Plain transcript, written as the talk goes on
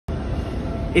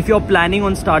If you're planning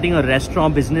on starting a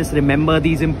restaurant business, remember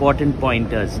these important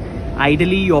pointers.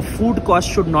 Ideally, your food cost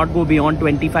should not go beyond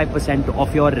 25%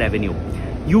 of your revenue.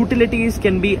 Utilities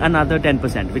can be another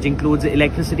 10%, which includes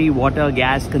electricity, water,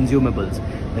 gas, consumables.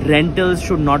 Rentals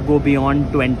should not go beyond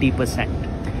 20%.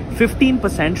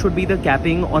 15% should be the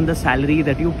capping on the salary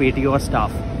that you pay to your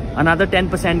staff. Another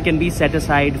 10% can be set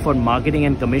aside for marketing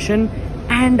and commission,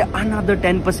 and another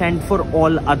 10% for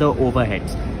all other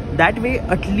overheads. That way,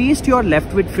 at least you're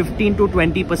left with 15 to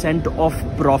 20%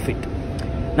 of profit.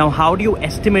 Now, how do you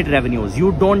estimate revenues?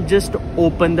 You don't just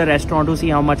open the restaurant to see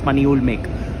how much money you'll make.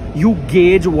 You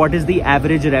gauge what is the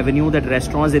average revenue that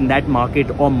restaurants in that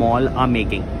market or mall are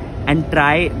making, and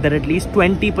try that at least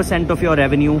 20% of your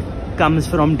revenue comes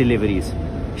from deliveries.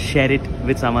 Share it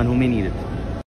with someone who may need it.